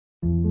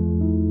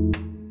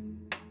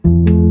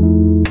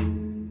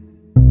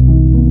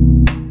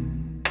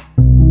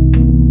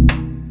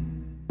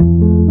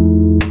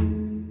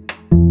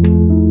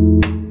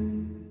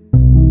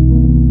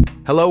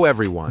Hello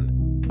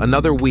everyone.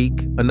 Another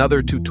week,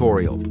 another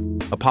tutorial.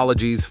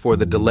 Apologies for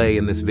the delay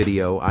in this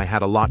video, I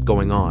had a lot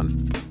going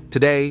on.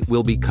 Today,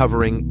 we'll be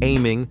covering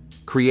aiming,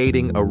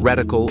 creating a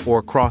reticle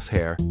or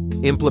crosshair,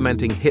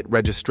 implementing hit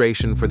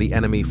registration for the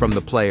enemy from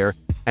the player,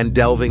 and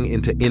delving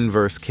into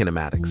inverse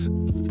kinematics.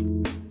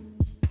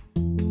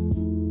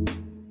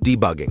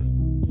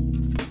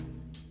 Debugging.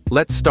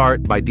 Let's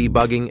start by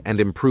debugging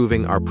and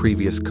improving our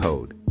previous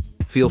code.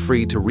 Feel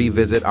free to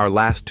revisit our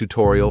last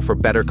tutorial for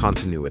better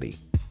continuity.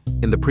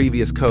 In the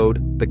previous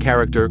code, the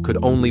character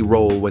could only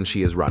roll when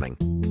she is running.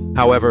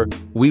 However,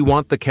 we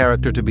want the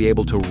character to be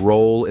able to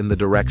roll in the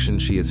direction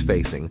she is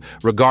facing,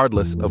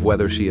 regardless of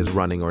whether she is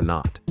running or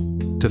not.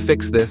 To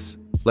fix this,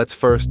 let's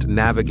first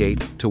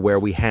navigate to where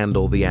we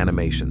handle the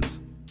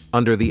animations.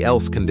 Under the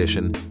else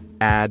condition,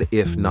 add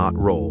if not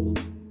roll.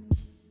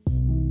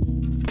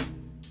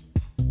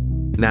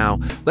 Now,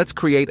 let's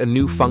create a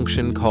new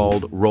function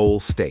called roll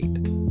state.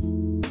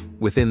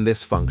 Within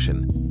this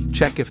function,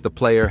 check if the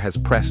player has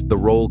pressed the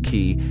roll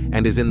key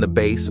and is in the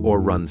base or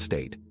run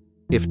state.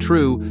 If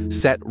true,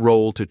 set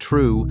roll to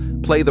true,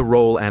 play the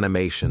roll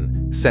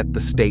animation, set the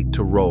state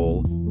to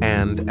roll,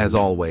 and, as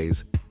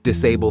always,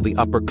 disable the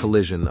upper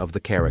collision of the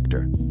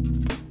character.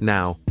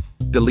 Now,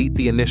 delete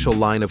the initial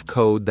line of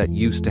code that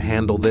used to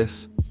handle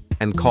this,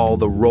 and call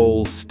the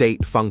roll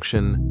state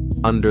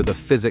function under the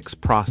physics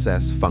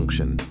process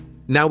function.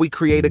 Now we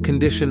create a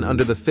condition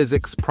under the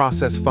physics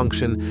process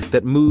function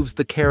that moves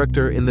the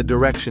character in the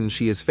direction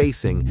she is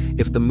facing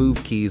if the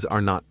move keys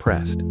are not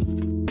pressed.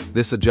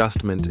 This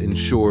adjustment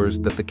ensures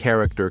that the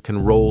character can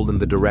roll in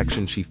the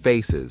direction she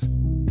faces,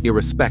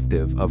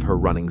 irrespective of her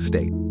running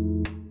state.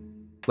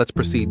 Let's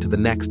proceed to the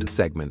next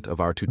segment of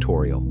our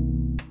tutorial.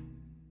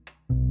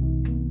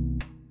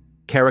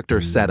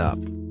 Character setup.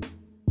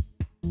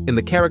 In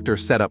the character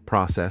setup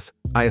process,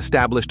 I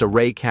established a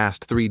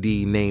raycast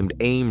 3D named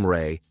Aim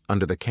Ray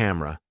under the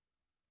camera.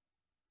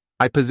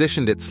 I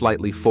positioned it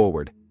slightly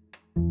forward.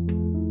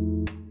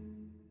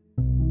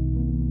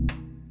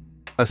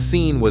 A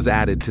scene was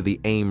added to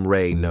the Aim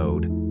Ray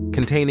node,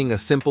 containing a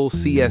simple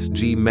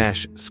CSG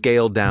mesh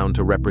scaled down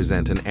to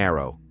represent an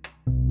arrow.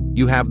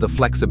 You have the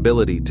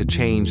flexibility to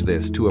change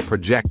this to a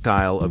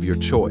projectile of your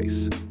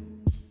choice.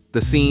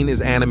 The scene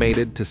is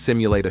animated to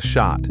simulate a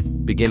shot,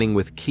 beginning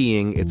with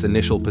keying its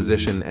initial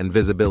position and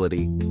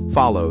visibility,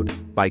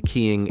 followed by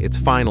keying its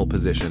final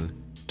position,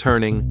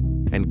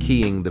 turning, and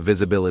keying the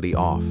visibility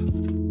off.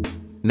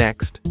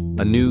 Next,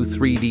 a new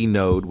 3D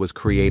node was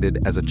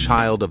created as a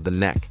child of the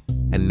neck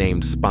and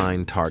named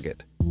Spine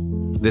Target.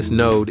 This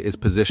node is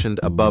positioned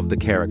above the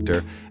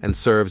character and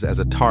serves as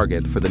a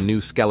target for the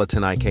new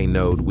Skeleton IK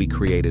node we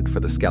created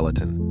for the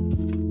skeleton.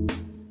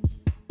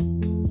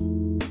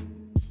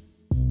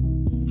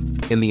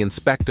 In the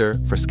inspector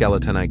for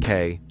Skeleton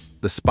IK,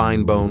 the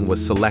spine bone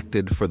was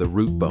selected for the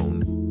root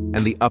bone,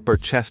 and the upper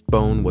chest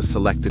bone was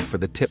selected for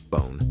the tip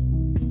bone.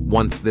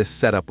 Once this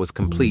setup was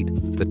complete,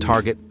 the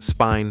target,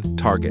 spine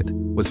target,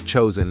 was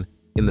chosen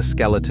in the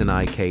Skeleton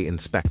IK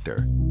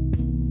inspector.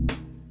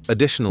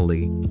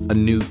 Additionally, a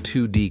new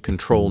 2D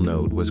control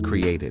node was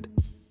created.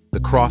 The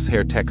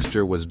crosshair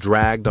texture was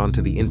dragged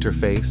onto the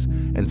interface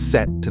and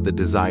set to the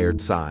desired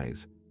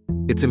size.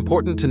 It's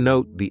important to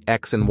note the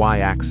X and Y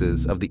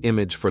axes of the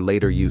image for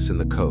later use in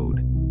the code.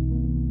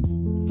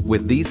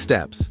 With these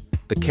steps,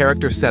 the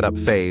character setup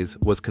phase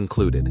was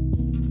concluded.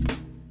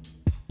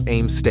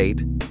 Aim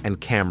state and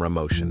camera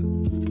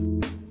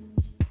motion.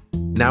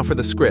 Now for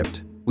the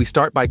script, we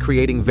start by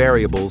creating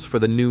variables for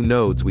the new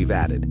nodes we've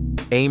added: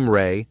 Aim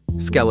Ray,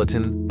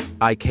 Skeleton,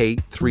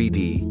 IK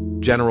 3D,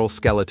 General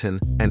Skeleton,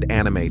 and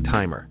Anime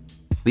Timer.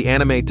 The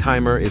Anime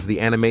Timer is the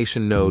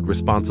animation node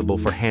responsible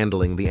for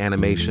handling the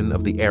animation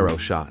of the arrow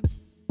shot.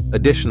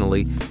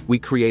 Additionally, we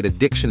create a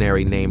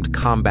dictionary named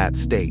Combat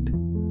State.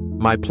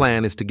 My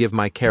plan is to give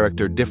my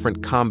character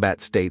different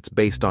combat states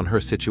based on her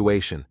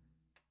situation.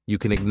 You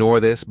can ignore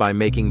this by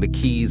making the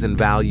keys and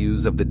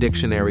values of the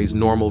dictionary's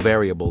normal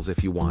variables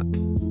if you want.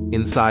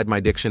 Inside my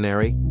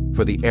dictionary,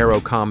 for the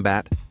arrow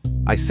combat,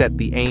 I set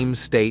the aim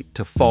state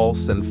to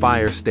false and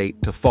fire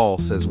state to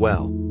false as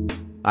well.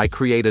 I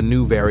create a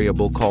new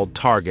variable called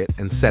target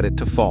and set it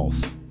to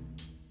false.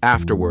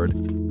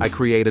 Afterward, I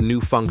create a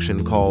new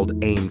function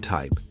called aim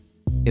type.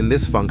 In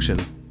this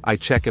function, I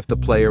check if the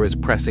player is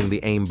pressing the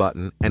aim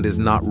button and is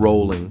not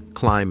rolling,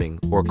 climbing,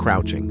 or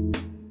crouching.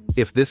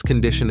 If this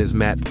condition is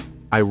met,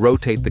 I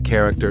rotate the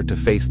character to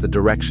face the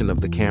direction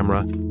of the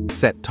camera,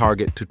 set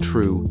target to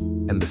true,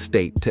 and the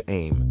state to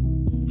aim.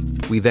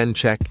 We then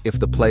check if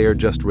the player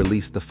just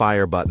released the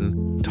fire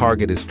button,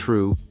 target is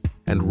true,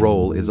 and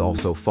roll is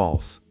also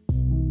false.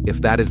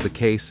 If that is the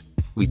case,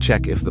 we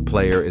check if the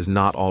player is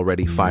not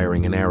already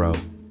firing an arrow.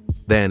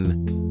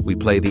 Then, we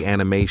play the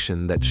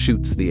animation that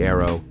shoots the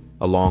arrow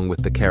along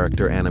with the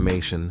character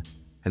animation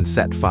and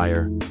set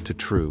fire to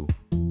true.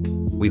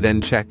 We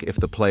then check if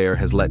the player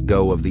has let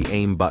go of the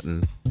aim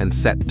button and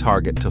set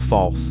target to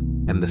false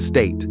and the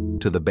state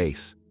to the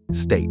base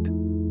state.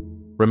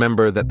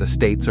 Remember that the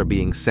states are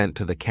being sent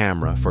to the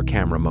camera for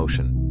camera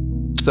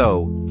motion.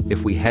 So,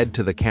 if we head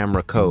to the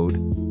camera code,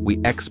 we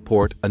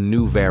export a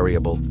new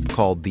variable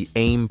called the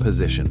aim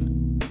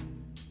position.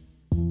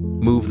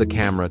 Move the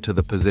camera to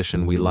the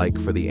position we like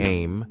for the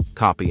aim,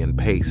 copy and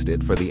paste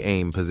it for the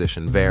aim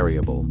position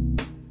variable,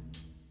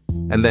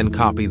 and then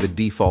copy the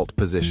default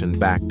position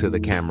back to the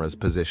camera's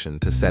position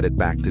to set it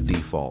back to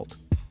default.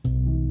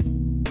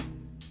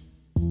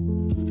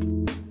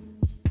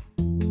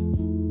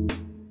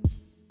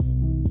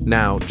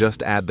 Now,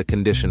 just add the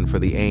condition for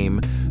the aim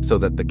so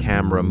that the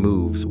camera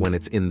moves when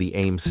it's in the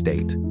aim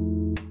state.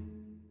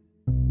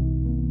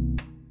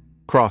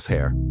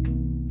 Crosshair.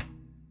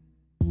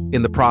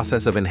 In the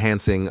process of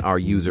enhancing our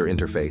user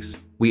interface,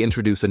 we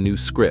introduce a new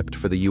script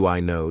for the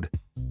UI node.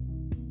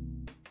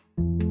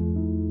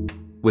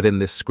 Within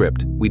this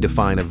script, we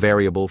define a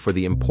variable for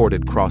the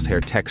imported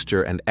Crosshair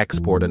texture and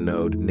export a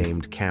node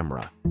named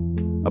camera.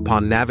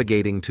 Upon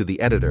navigating to the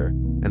editor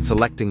and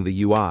selecting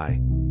the UI,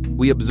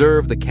 we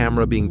observe the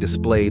camera being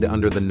displayed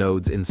under the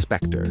node's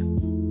inspector.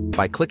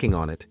 By clicking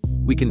on it,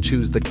 we can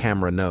choose the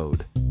camera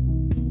node.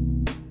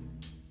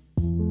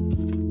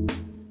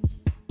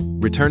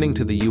 Returning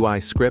to the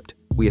UI script,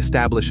 we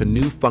establish a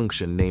new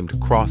function named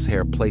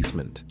Crosshair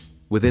placement.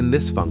 Within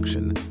this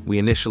function, we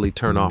initially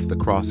turn off the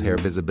crosshair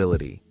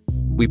visibility.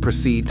 We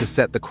proceed to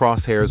set the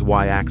crosshair's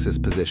y-axis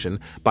position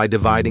by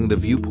dividing the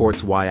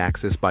viewport's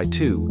y-axis by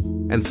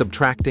 2 and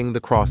subtracting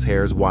the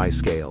crosshair's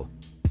y-scale.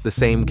 The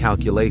same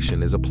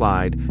calculation is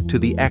applied to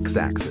the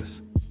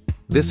x-axis.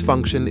 This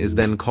function is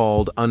then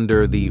called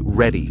under the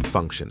ready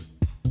function.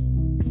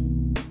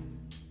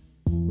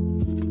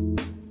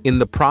 In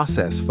the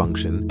process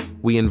function,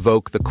 we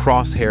invoke the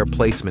crosshair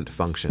placement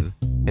function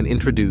and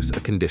introduce a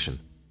condition.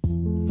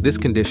 This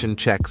condition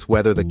checks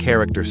whether the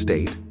character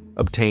state,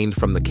 obtained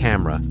from the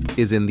camera,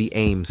 is in the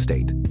aim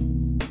state.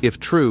 If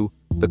true,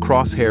 the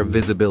crosshair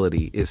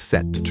visibility is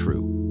set to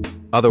true.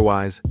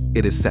 Otherwise,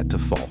 it is set to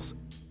false.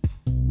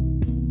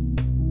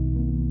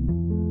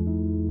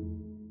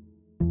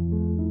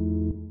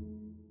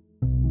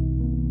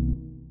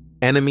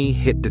 Enemy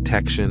hit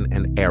detection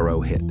and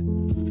arrow hit.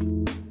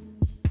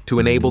 To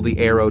enable the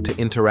arrow to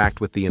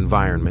interact with the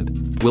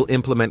environment, we'll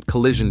implement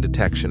collision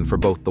detection for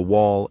both the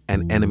wall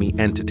and enemy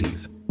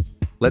entities.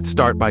 Let's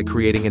start by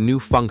creating a new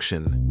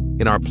function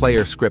in our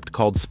player script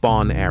called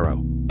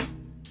spawnArrow.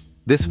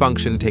 This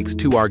function takes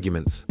 2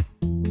 arguments: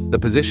 the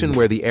position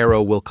where the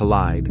arrow will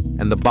collide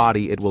and the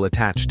body it will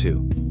attach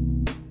to.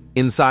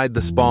 Inside the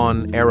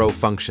spawnArrow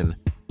function,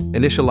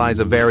 initialize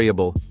a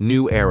variable,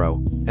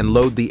 newArrow, and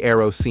load the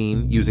arrow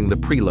scene using the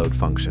preload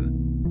function.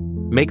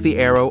 Make the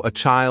arrow a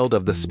child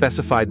of the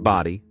specified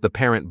body, the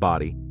parent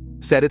body,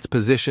 set its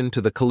position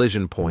to the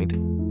collision point,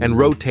 and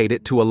rotate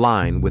it to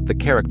align with the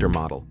character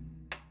model.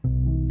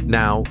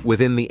 Now,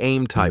 within the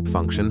aim type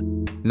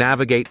function,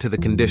 navigate to the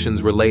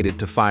conditions related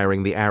to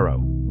firing the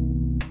arrow.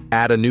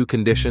 Add a new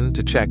condition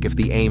to check if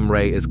the aim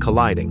ray is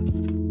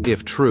colliding.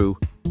 If true,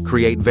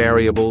 create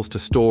variables to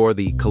store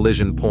the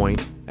collision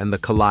point and the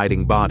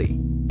colliding body.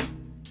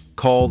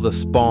 Call the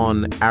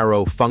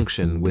spawnArrow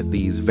function with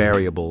these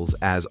variables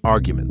as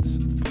arguments.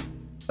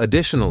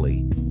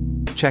 Additionally,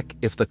 check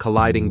if the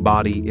colliding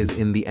body is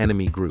in the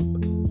enemy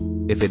group.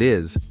 If it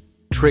is,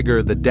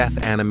 trigger the death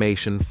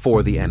animation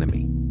for the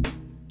enemy.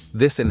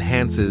 This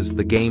enhances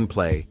the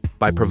gameplay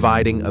by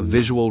providing a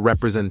visual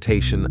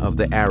representation of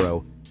the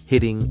arrow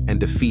hitting and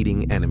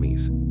defeating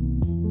enemies.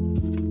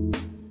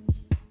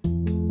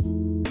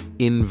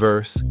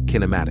 Inverse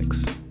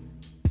kinematics.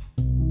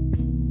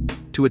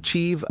 To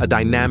achieve a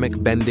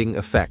dynamic bending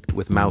effect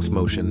with mouse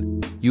motion,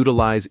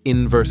 utilize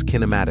inverse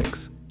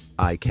kinematics,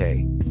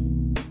 IK.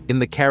 In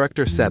the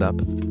character setup,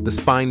 the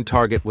spine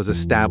target was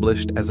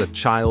established as a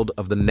child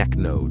of the neck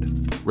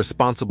node,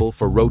 responsible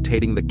for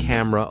rotating the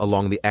camera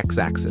along the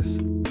x-axis.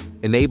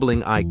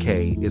 Enabling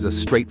IK is a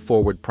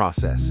straightforward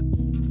process.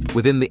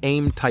 Within the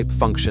aim type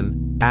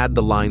function, add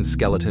the line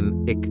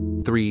skeleton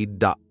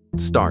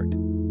ik3.start.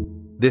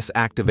 This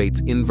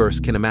activates inverse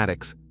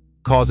kinematics,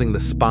 causing the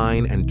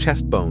spine and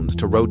chest bones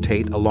to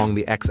rotate along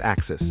the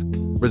x-axis,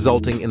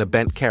 resulting in a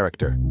bent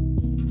character.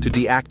 To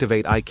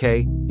deactivate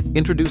IK,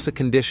 introduce a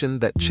condition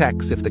that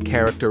checks if the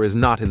character is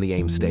not in the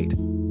aim state.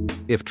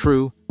 If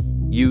true,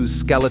 use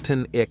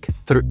skeleton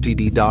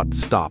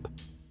ik30.stop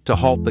to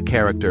halt the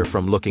character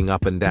from looking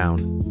up and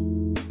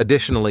down.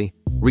 Additionally,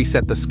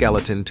 reset the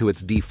skeleton to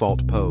its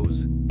default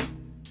pose.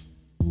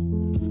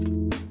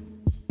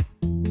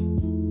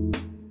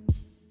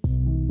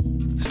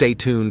 Stay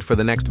tuned for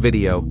the next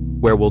video,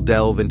 where we'll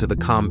delve into the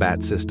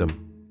combat system.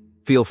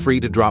 Feel free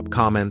to drop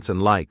comments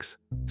and likes.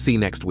 See you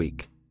next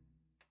week.